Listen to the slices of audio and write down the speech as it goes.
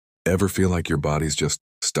Ever feel like your body's just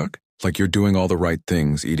stuck? Like you're doing all the right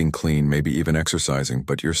things, eating clean, maybe even exercising,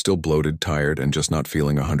 but you're still bloated, tired, and just not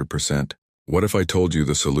feeling 100%? What if I told you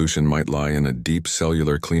the solution might lie in a deep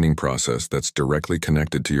cellular cleaning process that's directly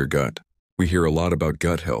connected to your gut? We hear a lot about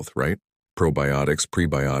gut health, right? Probiotics,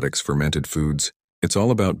 prebiotics, fermented foods. It's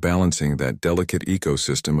all about balancing that delicate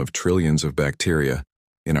ecosystem of trillions of bacteria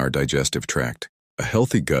in our digestive tract. A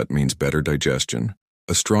healthy gut means better digestion,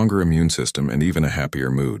 a stronger immune system, and even a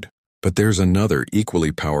happier mood. But there's another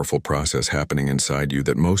equally powerful process happening inside you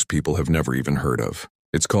that most people have never even heard of.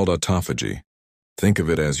 It's called autophagy. Think of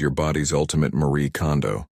it as your body's ultimate Marie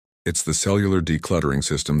Kondo. It's the cellular decluttering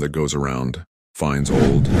system that goes around, finds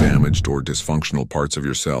old, damaged, or dysfunctional parts of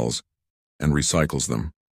your cells, and recycles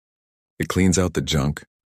them. It cleans out the junk,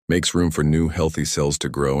 makes room for new healthy cells to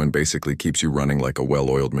grow, and basically keeps you running like a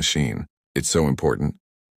well-oiled machine. It's so important.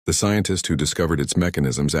 The scientist who discovered its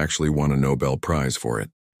mechanisms actually won a Nobel Prize for it.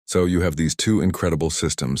 So you have these two incredible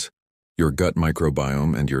systems, your gut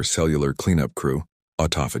microbiome and your cellular cleanup crew,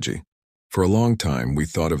 autophagy. For a long time, we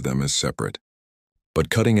thought of them as separate. But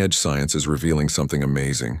cutting-edge science is revealing something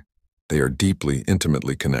amazing. They are deeply,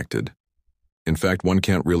 intimately connected. In fact, one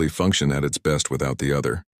can't really function at its best without the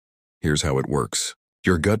other. Here's how it works.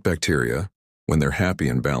 Your gut bacteria, when they're happy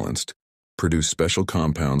and balanced, produce special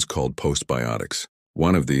compounds called postbiotics.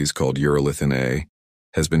 One of these, called Urolithin A,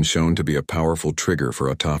 has been shown to be a powerful trigger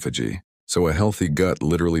for autophagy. So a healthy gut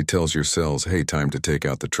literally tells your cells, hey, time to take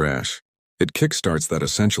out the trash. It kickstarts that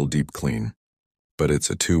essential deep clean. But it's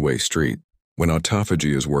a two-way street. When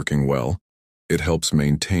autophagy is working well, it helps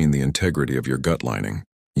maintain the integrity of your gut lining.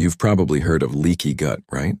 You've probably heard of leaky gut,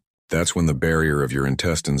 right? That's when the barrier of your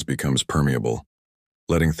intestines becomes permeable,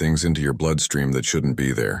 letting things into your bloodstream that shouldn't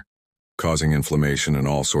be there, causing inflammation and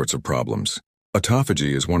all sorts of problems.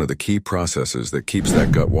 Autophagy is one of the key processes that keeps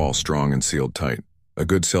that gut wall strong and sealed tight. A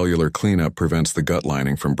good cellular cleanup prevents the gut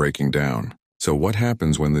lining from breaking down. So what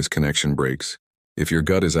happens when this connection breaks? If your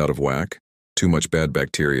gut is out of whack, too much bad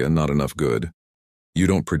bacteria, not enough good, you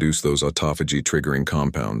don't produce those autophagy-triggering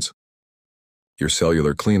compounds. Your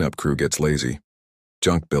cellular cleanup crew gets lazy.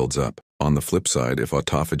 Junk builds up. On the flip side, if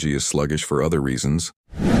autophagy is sluggish for other reasons,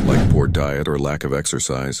 like poor diet or lack of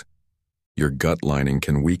exercise, your gut lining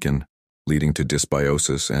can weaken, leading to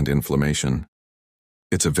dysbiosis and inflammation.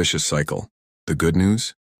 It's a vicious cycle. The good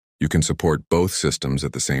news? You can support both systems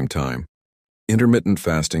at the same time. Intermittent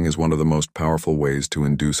fasting is one of the most powerful ways to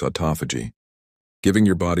induce autophagy. Giving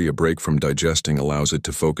your body a break from digesting allows it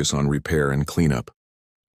to focus on repair and cleanup.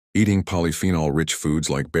 Eating polyphenol-rich foods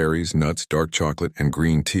like berries, nuts, dark chocolate, and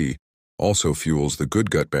green tea also fuels the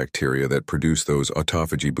good gut bacteria that produce those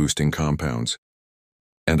autophagy-boosting compounds.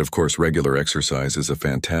 And of course, regular exercise is a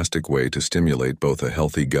fantastic way to stimulate both a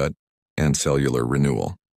healthy gut and cellular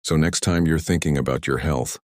renewal. So next time you're thinking about your health,